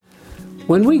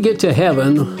When we get to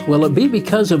heaven, will it be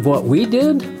because of what we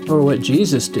did or what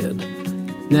Jesus did?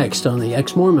 Next on the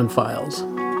Ex-Mormon Files.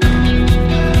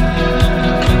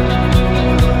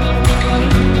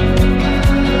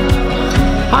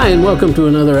 Hi, and welcome to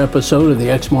another episode of the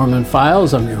Ex-Mormon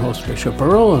Files. I'm your host, Bishop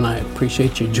Earl, and I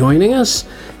appreciate you joining us.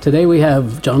 Today we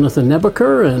have Jonathan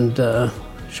Nebeker, and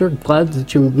sure glad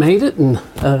that you made it and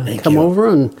come over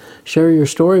and share your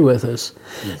story with us.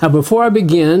 Yes. Now, before I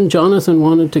begin, Jonathan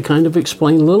wanted to kind of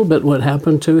explain a little bit what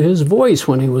happened to his voice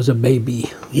when he was a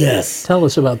baby. Yes. Tell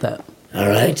us about that. All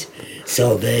right.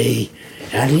 So they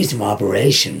had to do some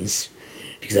operations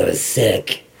because I was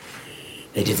sick.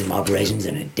 They did some operations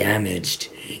and it damaged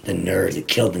the nerves. It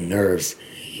killed the nerves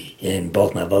in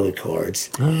both my vocal cords.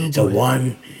 Oh, so boy.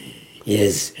 One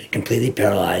is completely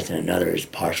paralyzed and another is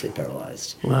partially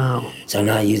paralyzed. Wow. So I'm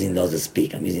not using those to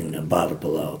speak. I'm using above or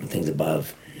below, the things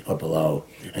above or below.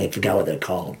 I forgot what they're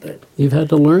called, but You've had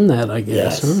to learn that, I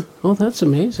guess, yes. huh? Oh, that's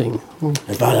amazing. Well,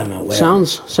 as far as I'm aware.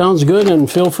 sounds good, and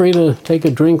feel free to take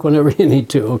a drink whenever you need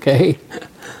to, okay?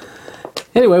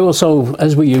 Anyway, well, so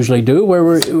as we usually do,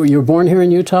 you were born here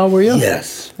in Utah, were you?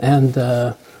 Yes. And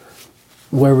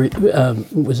where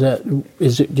was that?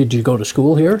 Did you go to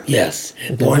school here? Yes.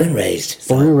 Born and raised.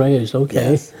 So. Born and raised,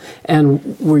 okay. Yes.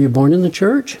 And were you born in the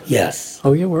church? Yes.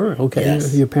 Oh, you were? Okay.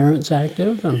 Yes. Your parents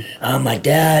active? My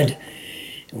dad,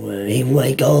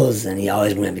 he goes, and he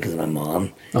always went because of my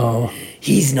mom. Oh.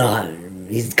 He's not.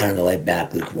 He's kind of the laid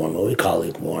back, lukewarm, what we call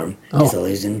lukewarm. Oh.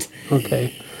 Disillusioned.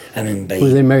 Okay. I mean, but Were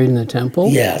they married in the temple?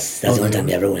 yes, that's the only Okay. time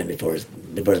he ever went before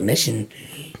his mission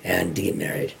and to get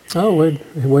married. Oh,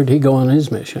 where'd he go on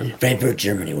his mission? Frankfurt,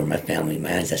 Germany, where my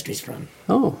ancestry's from.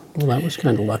 Oh, well, that was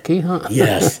kind of lucky, huh?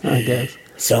 Yes. I guess.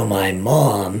 So my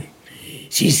mom,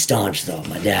 she's staunch though.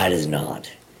 My dad is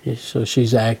not. So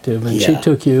she's active, and she Yeah.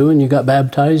 took you, and you got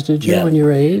baptized, did you, Yeah. when you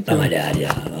were 8? By my dad,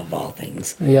 yeah, of all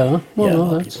things. Yeah, well, Yeah, of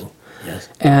all that's... people. Yes.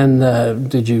 And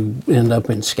did you end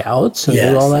up in scouts and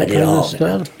Yes, do all I that did kind all of of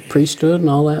stuff? that. Priesthood and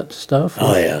all that stuff?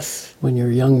 Oh yes. When you're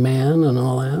a young man and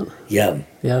all that? Yeah.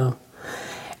 Yeah.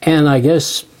 And I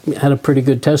guess you had a pretty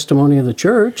good testimony of the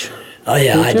church. Oh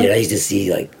yeah, I you? did. I used to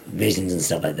see like visions and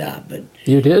stuff like that, but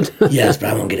You did? yes,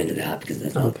 but I won't get into that because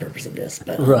that's not the purpose of this.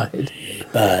 But Right.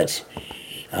 But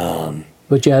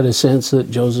But you had a sense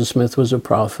that Joseph Smith was a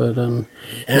prophet and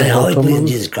I always welcome believe in him?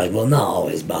 Jesus Christ. Well, not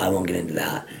always, but I won't get into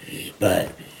that. But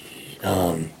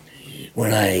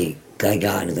when I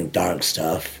got into the dark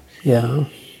stuff, Yeah.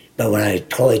 but when I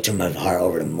totally turned my heart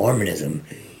over to Mormonism,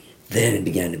 then it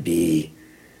began to be,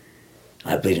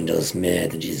 I believed in Joseph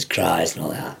Smith and Jesus Christ and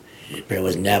all that. But it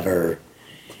was never,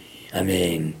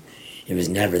 it was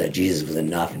never that Jesus was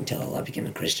enough until I became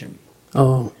a Christian.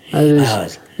 Oh,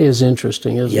 that is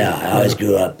interesting, isn't it? Yeah, I always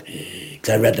grew up, because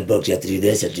I read the books, you have to do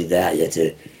this, you have to do that, you have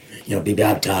to, be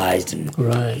baptized, and,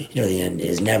 Right. the end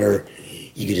is never,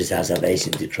 you could just have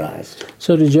salvation through Christ.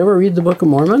 So did you ever read the Book of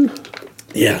Mormon?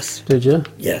 Yes, Did you?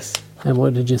 yes. And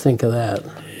what did you think of that?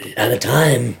 At the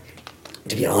time,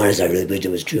 to be honest, I really believed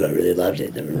it was true. I really loved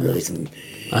it. There were really some,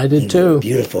 I did too.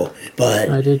 beautiful. But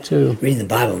I did too. reading the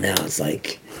Bible now, it's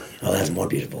like, oh, that's more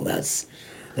beautiful. That's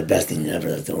the best thing ever.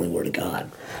 That's the only Word of God.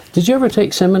 Did you ever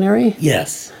take seminary?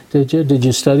 Yes, Did you? Did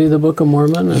you study the Book of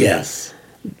Mormon? And yes.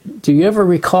 Do you ever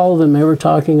recall them ever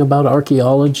talking about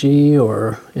archaeology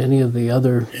or any of the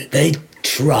other? They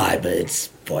try, but it's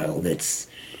spoiled. It's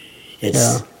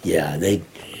yeah. They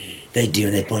do,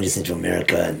 and they point to Central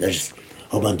America, and there's a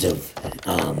whole bunch of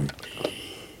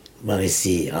let me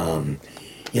see,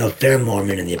 fair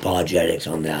Mormon and the apologetics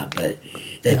on that, but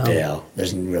they fail.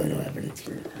 There's really no evidence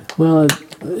for it. Well,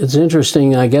 it's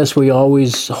interesting. I guess we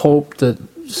always hoped that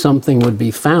something would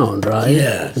be found, right?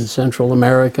 Yes. In Central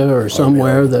America or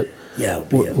somewhere that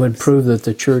would prove that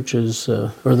the church is,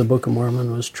 or the Book of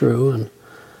Mormon was true.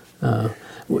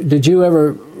 And did you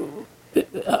ever?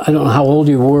 I don't know how old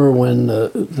you were when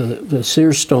the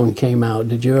seer stone came out.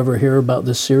 Did you ever hear about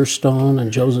the seer stone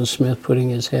and Joseph Smith putting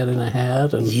his head in a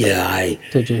hat? And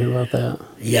did you hear about that?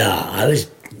 Yeah, I was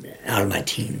out of my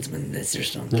teens when the seer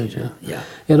stone came out. Yeah.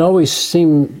 It always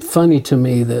seemed funny to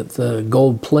me that the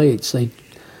gold plates,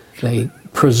 they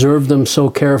preserved them so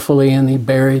carefully, and he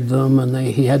buried them, and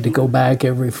he had to go back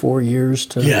every 4 years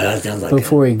to that sounds like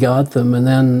before he got them, and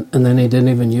then he didn't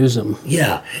even use them.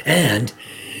 Yeah, and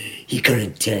he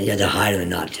couldn't tell. He had to hide them and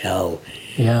not tell.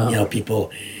 Yeah.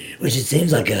 People, which it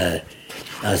seems like a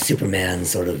Superman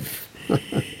sort of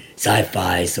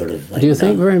sci-fi sort of. Like, do you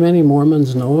think very many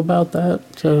Mormons know about that?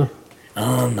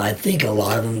 I think a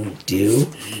lot of them do.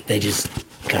 They just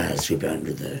kind of sweep it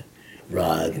under the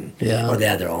rug, or they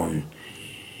have their own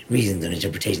reasons and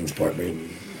interpretations for it. But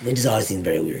they just always seem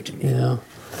very weird to me. Yeah.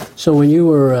 So when you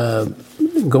were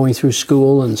going through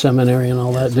school and seminary and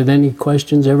all that, did any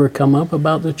questions ever come up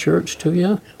about the church to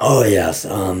you? Oh, yes.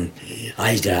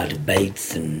 I used to have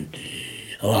debates and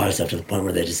a lot of stuff to the point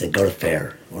where they just said, go to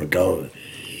fair or go.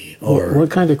 Or What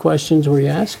kind of questions were you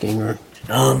asking? Or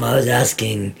I was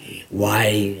asking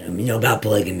why, about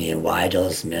polygamy and why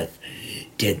Joseph Smith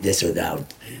did this or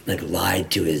that, like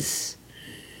lied to his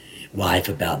wife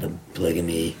about the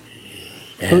polygamy.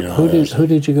 And who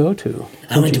did you go to?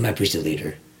 I went to my priesthood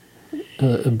leader.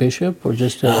 A bishop or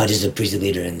just just a priesthood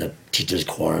leader in the teachers'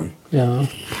 quorum. Yeah.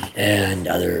 And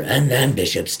then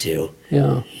bishops too.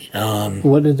 Yeah.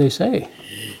 What did they say?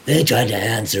 They tried to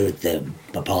answer with the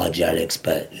apologetics,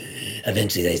 but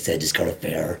eventually they said just go to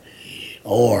fair.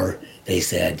 Or they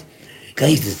said, because I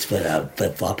used to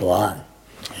flip-flop a lot.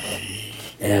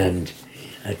 And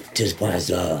to this point,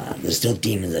 there's still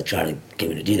demons that try to get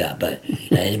me to do that, but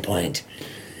at any point,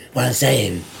 what I'm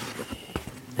saying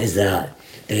is that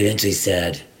they eventually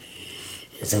said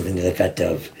something to the effect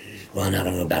of, well, I'm not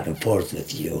going to go back and forth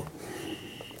with you.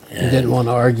 And you didn't want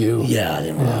to argue. Yeah, I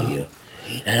didn't want to argue.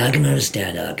 And I can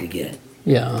understand how that could get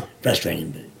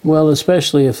frustrating. But well,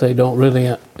 especially if they don't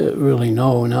really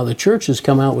know. Now, the church has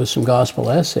come out with some gospel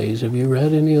essays. Have you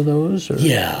read any of those? Or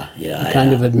yeah.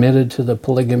 Kind of admitted to the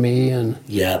polygamy and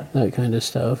that kind of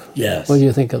stuff. Yes. What do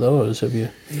you think of those? Have you?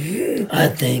 I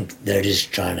think they're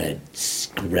just trying to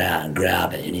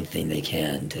grab at anything they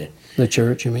can to. The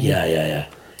church, you mean? Yeah.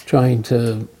 Trying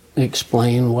to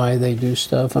explain why they do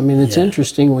stuff. I mean, it's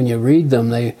interesting when you read them.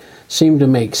 They seem to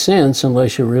make sense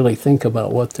unless you really think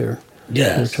about what they're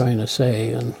trying to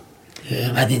say. And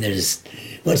I think they're just,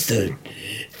 what's the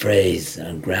phrase,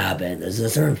 grabbing? There's a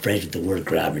certain phrase with the word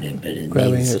grabbing in, but it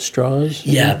grabbing means, at straws?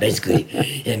 Yeah, basically.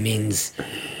 It means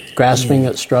grasping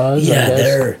at straws, I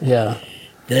guess?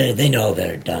 They know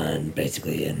they're done,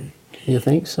 basically. And you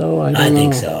think so? I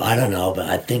think so. I don't know, but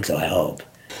I think so, I hope.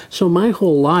 So my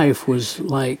whole life was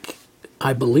like,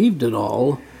 I believed it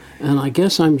all, and I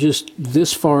guess I'm just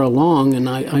this far along, and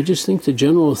I just think the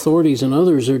general authorities and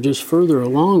others are just further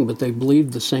along, but they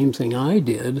believed the same thing I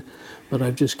did, but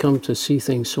I've just come to see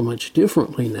things so much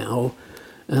differently now,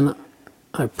 and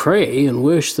I pray and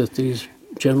wish that these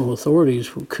general authorities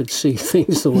could see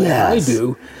things the way I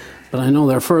do, but I know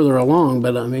they're further along.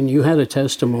 But I mean, you had a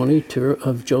testimony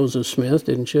of Joseph Smith,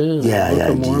 didn't you? In the Book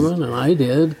of Mormon, and I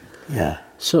did. Yeah.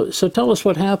 So tell us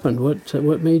what happened.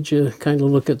 What made you kind of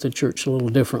look at the church a little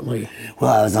differently?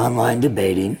 Well, I was online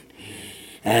debating,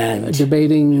 and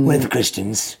debating with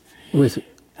Christians, with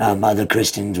other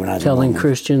Christians when I was telling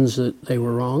Christians that they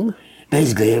were wrong.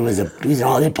 Basically, these are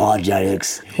all the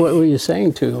apologetics. What were you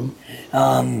saying to them?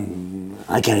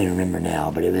 I can't even remember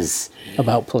now, but it was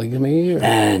about polygamy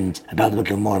and about the Book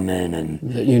of Mormon, and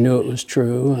that you knew it was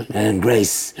true, and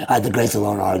grace. The grace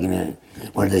alone argument.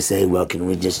 What do they say? Well, can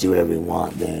we just do whatever we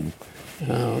want then?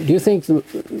 Do you think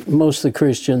most of the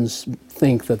Christians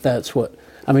think that's what?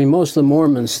 I mean, most of the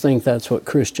Mormons think that's what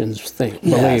Christians believe,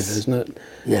 isn't it?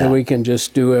 Yeah. That we can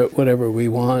just do it whatever we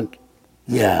want.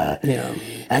 Yeah.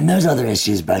 And there's other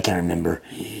issues, but I can't remember.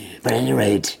 But at any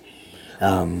rate.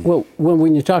 Well,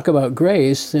 when you talk about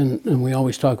grace, and we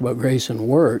always talk about grace and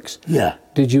works. Yeah.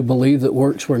 Did you believe that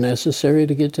works were necessary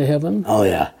to get to heaven? Oh,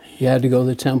 yeah. You had to go to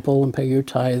the temple and pay your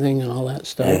tithing and all that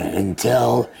stuff?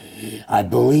 Until I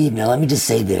believe, now let me just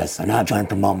say this. I'm not trying to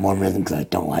promote Mormonism because I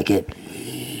don't like it.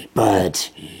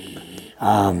 But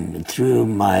through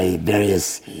my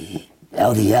various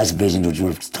LDS visions, which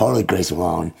were totally grace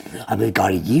alone, I believe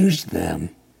God used them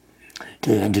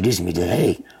to introduce me to,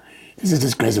 hey, this is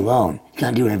just grace alone. You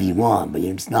can't do whatever you want, but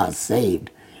you're just not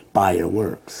saved by your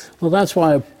works. Well, that's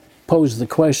why I posed the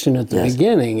question at the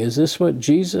beginning. Is this what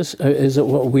Jesus, is it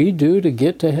what we do to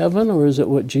get to heaven, or is it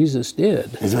what Jesus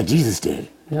did? It's what Jesus did.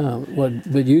 Yeah,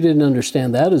 but you didn't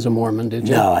understand that as a Mormon, did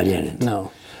you? No, I didn't.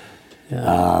 No.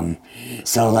 Yeah.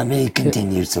 So let me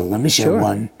continue. So let me share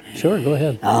one. Sure, go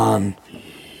ahead.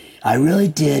 I really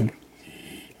did,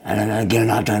 and again, I'm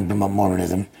not trying to promote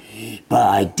Mormonism, but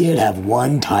I did have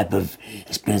one type of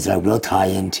experience that I will tie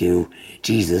into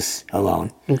Jesus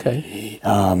alone. Okay.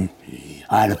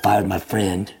 I had a fight with my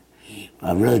friend,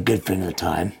 a really good friend at the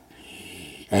time,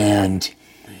 and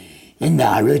in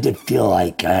that I really did feel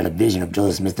like I had a vision of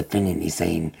Joseph Smith defending me,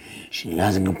 saying, she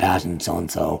has compassion,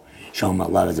 so-and-so, show him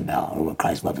what love is about, or what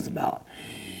Christ's love is about.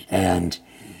 And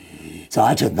so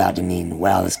I took that to mean,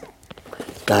 wow, this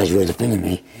guy's really defending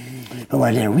me. But what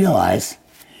I didn't realize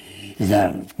is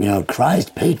that,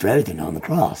 Christ paid for everything on the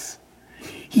cross.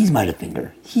 He's my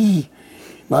defender. He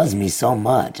loves me so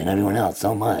much, and everyone else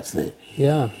so much, that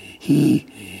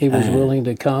He was willing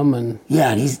to come and... Yeah,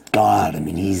 and he's God. I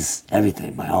mean, he's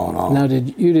everything, my all in all. Now,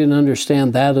 you didn't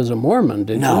understand that as a Mormon,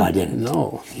 did you? No, I didn't.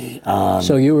 No.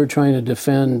 So you were trying to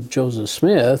defend Joseph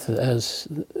Smith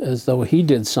as though he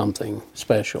did something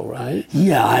special, right?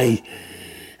 Yeah,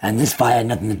 and this fight had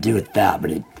nothing to do with that, but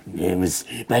it was...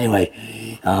 But anyway,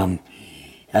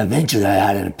 eventually I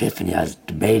had an epiphany. I was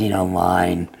debating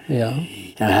online. Yeah.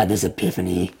 And I had this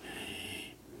epiphany.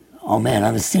 Oh man,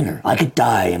 I'm a sinner. I could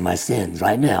die in my sins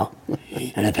right now.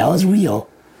 And if hell is real,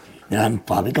 then I'm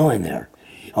probably going there.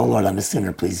 Oh Lord, I'm a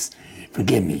sinner. Please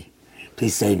forgive me.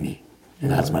 Please save me. And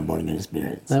that's my born again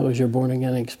experience. That was your born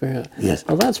again experience? Yes.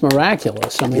 Well, that's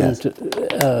miraculous. I mean, yes.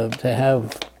 to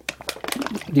have...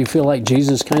 Do you feel like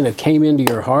Jesus kind of came into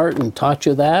your heart and taught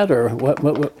you that? Or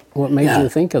what made you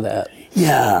think of that?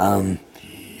 Yeah,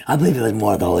 I believe it was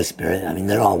more of the Holy Spirit. I mean,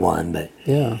 they're all one, but...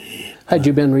 Yeah. Had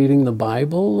you been reading the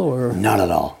Bible, or...? Not at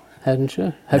all. Hadn't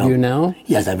you? Have you now?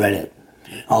 Yes, I've read it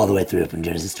all the way through from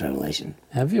Genesis to Revelation.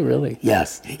 Have you really?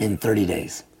 Yes, in 30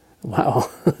 days. Wow.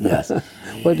 Yes.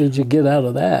 What did you get out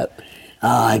of that?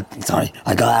 I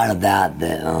got out of that,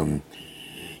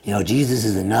 Jesus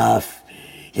is enough.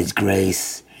 His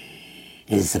grace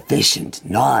is sufficient.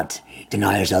 Not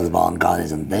deny ourselves of all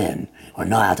ungodliness then, or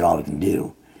not after all we can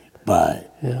do.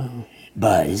 But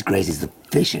His grace is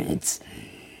sufficient.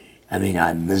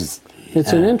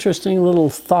 It's an interesting little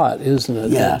thought, isn't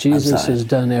it? Yeah, that Jesus has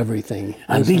done everything.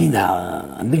 I'm beating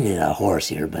that horse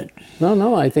here, but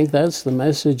no. I think that's the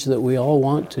message that we all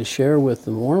want to share with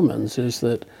the Mormons: is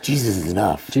that Jesus is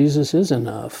enough. Jesus is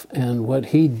enough, and what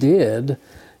He did.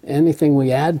 Anything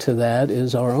we add to that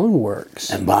is our own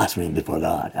works. And blasphemy before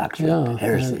God, actually.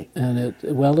 Heresy. And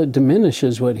it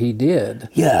diminishes what He did.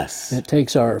 Yes. It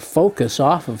takes our focus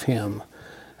off of Him.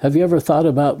 Have you ever thought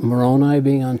about Moroni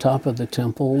being on top of the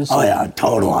temples? Oh yeah,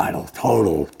 total idol,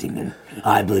 total demon.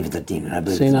 I believe it's a demon.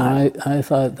 I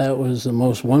thought that was the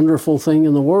most wonderful thing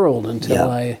in the world until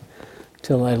I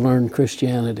learned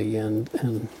Christianity,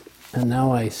 and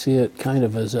now I see it kind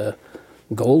of as a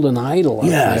golden idol up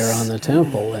there on the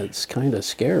temple. It's kind of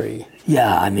scary.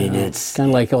 Yeah, I mean, it's kind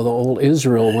of like the old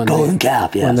Israel when golden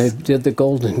calf. Yes. When they did the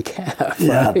golden calf,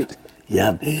 right?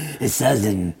 Yeah. It says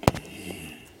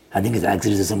I think it's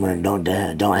Exodus or somewhere, don't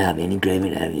have any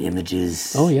graven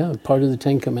images. Oh yeah, part of the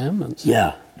Ten Commandments.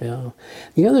 Yeah. Yeah.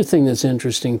 The other thing that's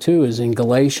interesting too is in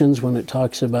Galatians when it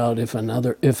talks about if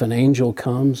an angel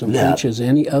comes and preaches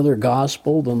any other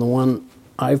gospel than the one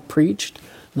I've preached,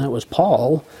 and that was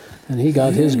Paul. And he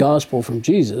got his gospel from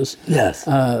Jesus. Yes.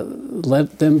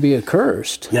 Let them be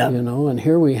accursed. Yeah. And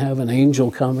here we have an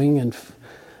angel coming and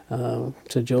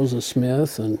to Joseph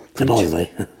Smith and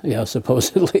supposedly. Yeah,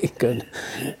 supposedly good,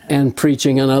 and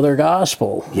preaching another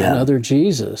gospel, another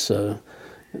Jesus.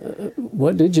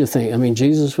 What did you think? I mean,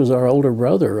 Jesus was our older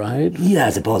brother, right? Yeah,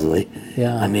 supposedly.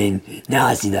 Yeah. I mean, now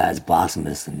I see that as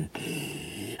blasphemous, and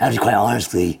actually, quite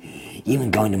honestly,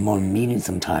 even going to Mormon meetings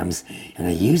sometimes, and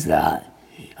I use that.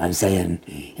 I'm saying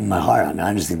in my heart,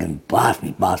 I'm just thinking,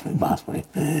 blasphemy.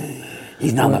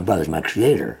 He's not my brother, he's my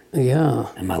creator. Yeah.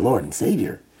 And my Lord and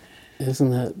Savior.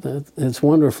 Isn't that it's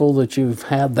wonderful that you've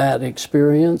had that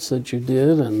experience that you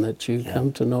did and that you've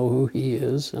come to know who He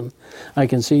is. And I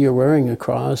can see you're wearing a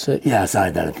cross. Sorry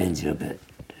that offends you a bit.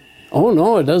 Oh,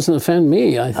 no, it doesn't offend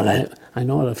me. I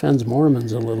know it offends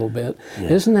Mormons a little bit. Yeah.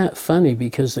 Isn't that funny?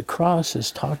 Because the cross is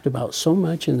talked about so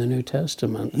much in the New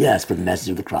Testament. Yes, for the message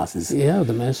of the crosses. Yeah,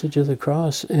 the message of the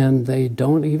cross, and they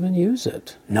don't even use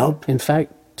it. Nope. In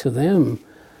fact, to them,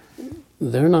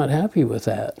 they're not happy with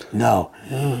that. No.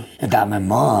 Yeah. In fact, my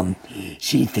mom,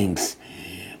 she thinks,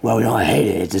 well, we don't hate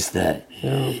it. It's just that,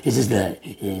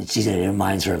 she said it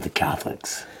reminds her of the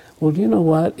Catholics. Well, do you know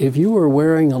what? If you were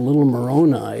wearing a little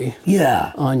Moroni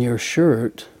on your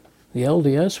shirt, the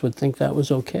LDS would think that was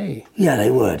okay. Yeah,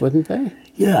 they would. Wouldn't they?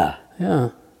 Yeah. Yeah.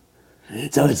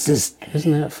 So it's just...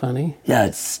 Isn't that funny?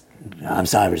 Yeah, I'm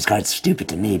sorry, but it's kind of stupid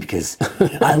to me because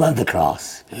I love the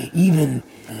cross. Even,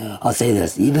 I'll say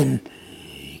this, even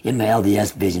in my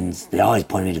LDS visions, they always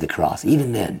pointed me to the cross,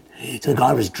 even then. So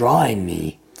God was drawing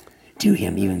me to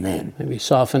Him even then. Maybe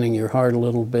softening your heart a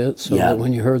little bit so that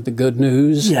when you heard the good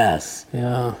news,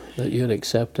 that you'd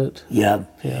accept it. Yeah.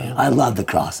 I love the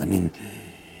cross. I mean,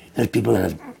 there's people that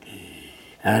have,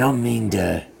 and I don't mean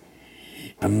to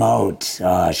promote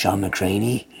Sean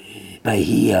McCraney, but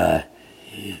he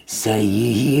said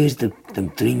he used the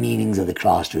three meanings of the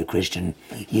cross to a Christian.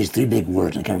 He used three big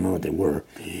words. I can't remember what they were,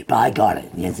 but I got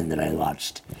it the instant that I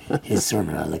watched his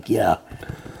sermon. I was like, yeah,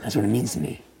 that's what it means to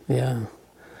me. Yeah.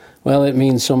 Well, it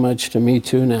means so much to me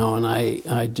too now, and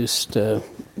I just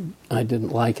I didn't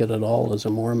like it at all as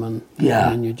a Mormon. Yeah.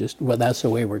 I mean, that's the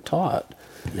way we're taught.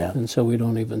 Yeah. And so we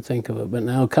don't even think of it. But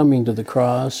now coming to the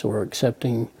cross or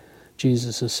accepting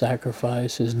Jesus'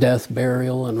 sacrifice, his death,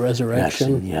 burial, and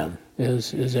resurrection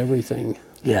is everything.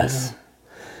 Yes.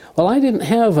 Well, I didn't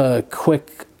have a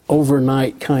quick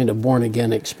overnight kind of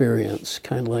born-again experience,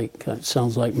 kind of like, it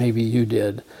sounds like maybe you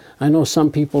did. I know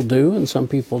some people do and some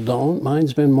people don't.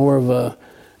 Mine's been more of a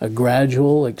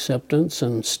gradual acceptance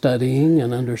and studying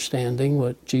and understanding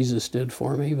what Jesus did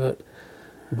for me. But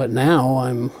now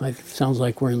it sounds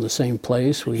like we're in the same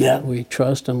place. We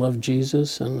trust and love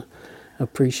Jesus and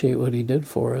appreciate what he did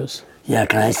for us. Yeah,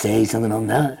 can I say something on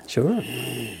that? Sure.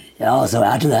 Yeah, also,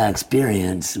 after that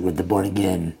experience with the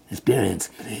born-again experience,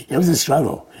 it was a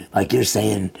struggle. Like you're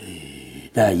saying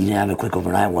that you didn't have a quick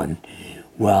overnight one.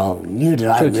 Well, neither did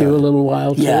I. Took you a little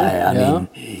while too? Yeah, I mean,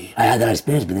 I had that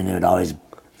experience, but then I'd always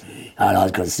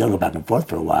still go back and forth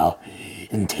for a while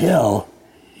until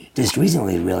just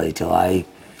recently, really, till I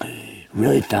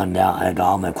really found out I got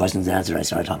all my questions answered. I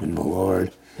started talking to the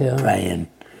Lord, praying.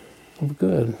 Well,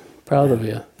 good. Proud of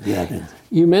you. Yeah, thanks.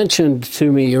 You mentioned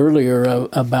to me earlier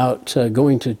about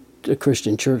going to a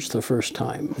Christian church the first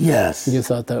time. Yes. You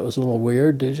thought that was a little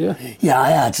weird, did you? Yeah,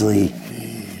 I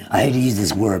hate to use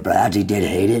this word, but I actually did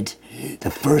hate it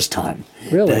the first time.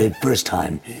 Really? The first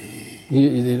time. You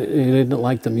didn't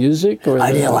like the music? Or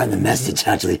I didn't like the message,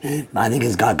 actually. I think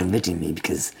it's God convicting me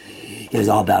because it was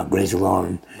all about grace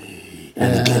alone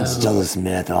and against Joseph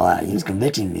Smith and all that. He was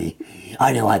convicting me.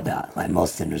 I didn't like that, like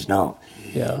most sinners don't.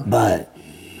 Yeah. But...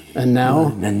 And now?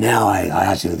 And now I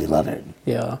absolutely love it.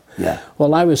 Yeah. Yeah.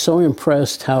 Well, I was so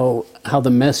impressed how the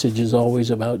message is always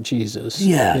about Jesus.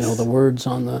 Yes. You know, the words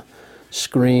on the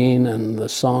screen and the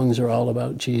songs are all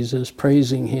about Jesus,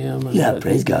 praising him. And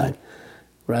praise God.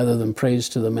 Rather than praise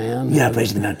to the man. Yeah, praise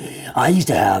to the man. I used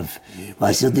to have, well,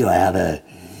 I still do, I have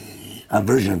a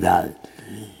version of that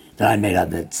I made up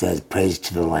that says praise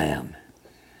to the Lamb.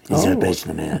 Instead of praise to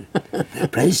the man.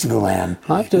 Praise to the Lamb.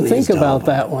 I'll have to think about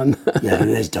that one. Yeah,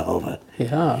 who is Jehovah.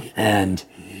 Yeah. And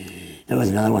there was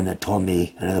another one that told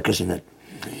me, another Christian that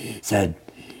said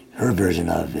her version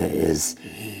of it is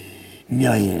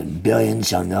billions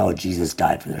shall know Jesus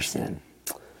died for their sin.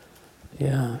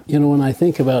 Yeah. You know, when I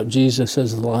think about Jesus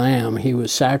as the Lamb, he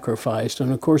was sacrificed.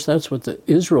 And of course, that's what the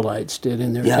Israelites did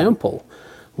in their temple,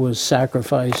 was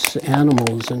sacrifice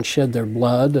animals and shed their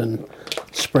blood and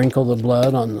sprinkle the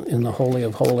blood in the Holy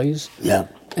of Holies. Yeah.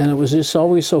 And it was just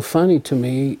always so funny to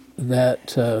me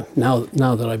that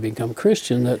now that I've become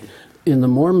Christian, that in the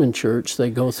Mormon church, they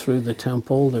go through the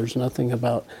temple. There's nothing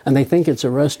about, and they think it's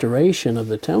a restoration of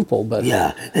the temple, but...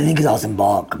 Yeah, they think it's all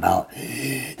symbolic about,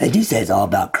 they do say it's all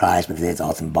about Christ, but they say it's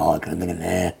all symbolic. And I'm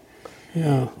thinking,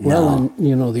 Yeah, well, and,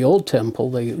 you know, the old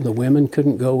temple, the women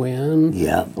couldn't go in.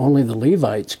 Yeah. Only the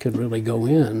Levites could really go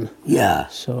in. Yeah.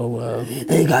 So...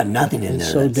 they got nothing in there.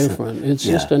 It's so different. It's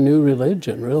just a new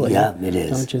religion, really. Yeah, it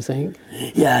is. Don't you think?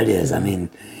 Yeah, it is. I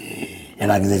mean, if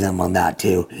I can say something on that,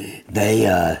 too, they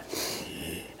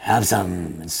have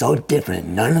something so different.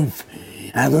 And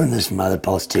I learned this from other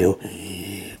posts, too,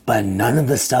 but none of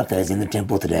the stuff that is in the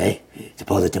temple today,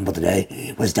 supposed temple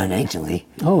today, was done anciently.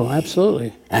 Oh,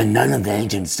 absolutely. And none of the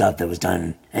ancient stuff that was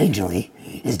done anciently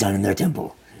is done in their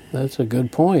temple. That's a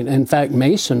good point. In fact,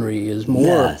 masonry is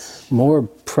more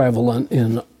prevalent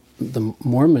in the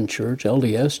Mormon church,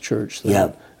 LDS church,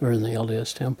 or in the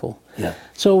LDS temple. Yeah.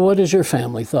 So what has your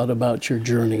family thought about your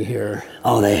journey here?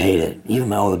 Oh, they hate it. Even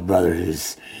my older brother,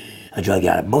 who's a drug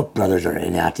addict. Both brothers are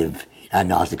inactive,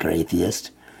 agnostic or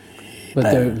atheist.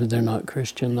 But they're not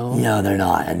Christian, though? No, they're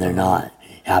not. And they're not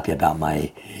happy about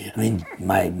my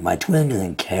twin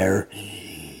doesn't care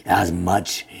as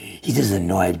much. He's just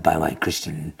annoyed by my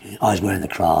Christian, always wearing the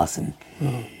cross and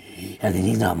everything.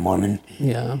 He's not Mormon.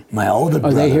 Yeah. My older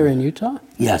brother. Are they here in Utah?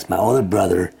 Yes, my older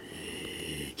brother,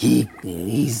 he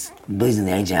believes in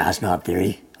the ancient astronaut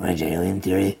theory, or ancient alien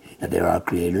theory, that they were our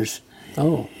creators.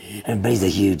 Oh. But he's a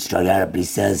huge drug addict, but he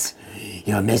says,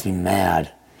 you know, it makes me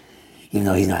mad, even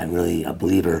though he's not really a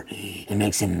believer. It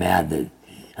makes him mad that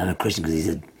I'm a Christian, because he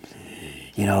said,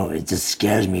 you know, it just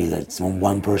scares me that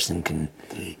one person can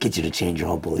get you to change your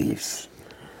whole beliefs.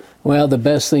 Well, the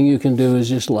best thing you can do is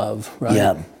just love, right?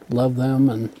 Yeah. Love them.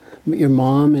 And your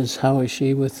mom, how is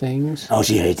she with things? Oh,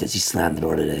 she hates it. She slammed the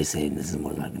door today saying, this is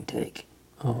more than I can take.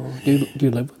 Oh, do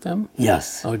you live with them?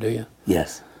 Yes. Oh, do you?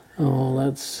 Yes. Oh,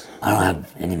 that's... I don't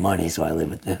have any money, so I live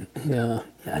with them. Yeah.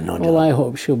 Yeah, no Well, doubt. I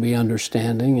hope she'll be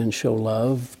understanding and show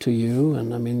love to you.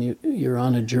 And I mean, you're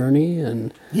on a journey,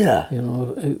 and Yeah. you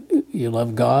know, you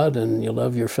love God and you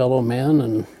love your fellow men,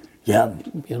 and Yeah.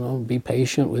 you know, be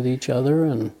patient with each other,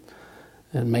 and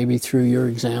maybe through your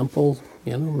example,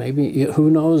 you know, maybe, who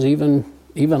knows, even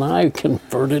even I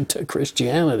converted to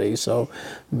Christianity, so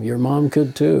your mom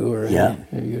could too, or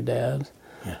your dad.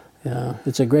 Yeah. Yeah.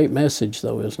 It's a great message,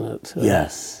 though, isn't it?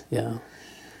 Yes. Yeah.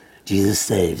 Jesus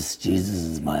saves. Jesus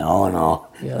is my all in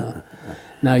all. Yeah.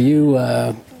 Now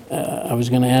I was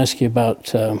going to ask you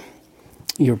about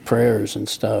your prayers and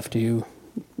stuff. Do you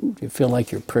feel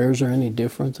like your prayers are any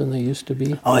different than they used to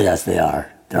be? Oh, yes, they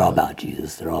are. They're all about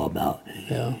Jesus. They're all about,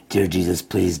 Yeah. Dear Jesus,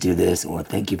 please do this, or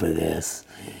thank you for this.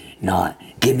 Not,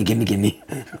 give me.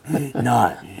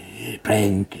 Not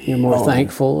praying. You're more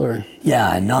thankful, or?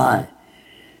 Yeah,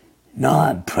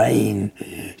 not praying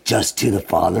just to the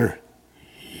Father.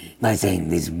 Not saying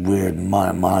these weird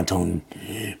monotone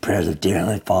prayers of Dear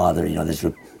Heavenly Father, this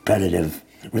repetitive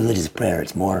religious prayer.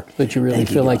 It's more. But you really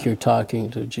feel like you're talking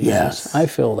to Jesus. Yes. I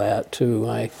feel that too.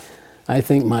 I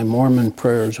think my Mormon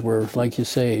prayers were, like you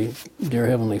say, Dear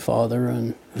Heavenly Father,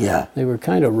 and they were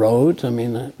kind of rote. I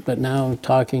mean, but now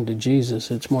talking to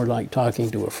Jesus, it's more like talking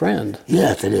to a friend.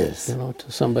 Yes, it is.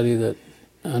 To somebody that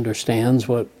understands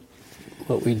what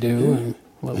we do and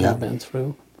what we've been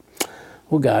through.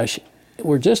 Well, gosh,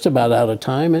 we're just about out of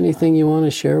time. Anything you want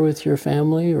to share with your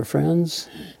family or friends?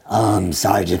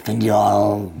 Sorry to offend you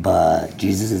all, but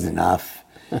Jesus is enough.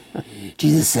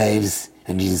 Jesus saves,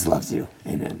 and Jesus loves you.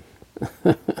 Amen.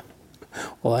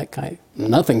 Well,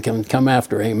 nothing can come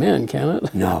after amen, can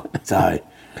it? No, sorry.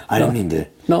 I don't mean to.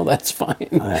 No, that's fine.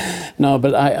 Okay. No,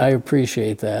 but I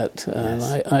appreciate that. And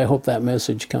I hope that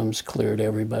message comes clear to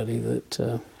everybody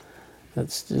that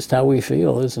that's just how we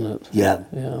feel, isn't it? Yeah.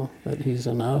 That he's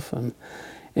enough. And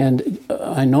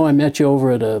I know I met you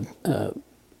over at a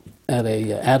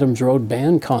Adams Road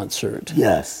band concert.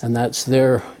 Yes. And that's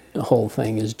their whole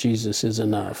thing is Jesus is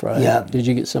enough, right? Yeah. Did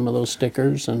you get some of those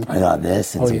stickers? And I got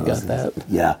this. And you got that?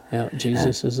 Yeah. Yeah.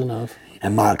 Jesus is enough.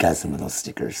 And Mark has some of those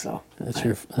stickers, so. That's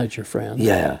your friend.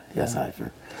 Yeah. Yes,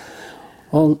 Iver.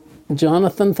 Well,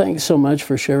 Jonathan, thanks so much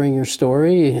for sharing your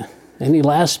story. Any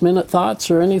last minute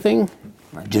thoughts or anything?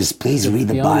 Just please read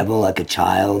the Bible like a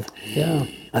child. Yeah.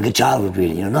 Like a child would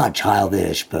read it, not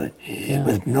childish, but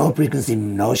with no preconceived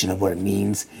notion of what it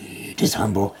means. Just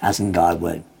humble, asking God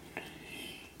what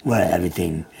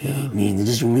everything means. And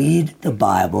just read the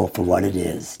Bible for what it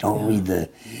is. Don't read the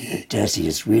Jesse,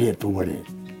 just read it for what it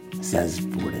says,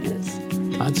 for what it is.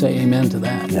 I'd say amen to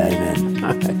that. Yeah, amen.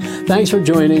 Okay. Thanks for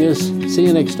joining us. See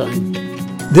you next time.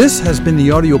 This has been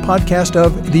the audio podcast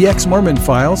of The Ex-Mormon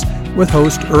Files with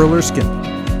host Earl Erskine.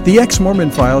 The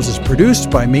Ex-Mormon Files is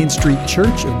produced by Main Street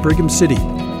Church of Brigham City.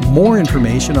 More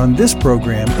information on this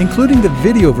program, including the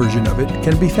video version of it,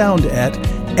 can be found at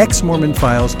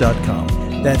exmormonfiles.com.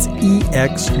 That's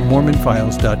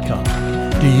exmormonfiles.com.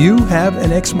 Do you have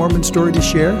an ex-Mormon story to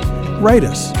share? Write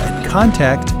us at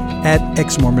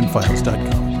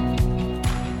contact@exmormonfiles.com.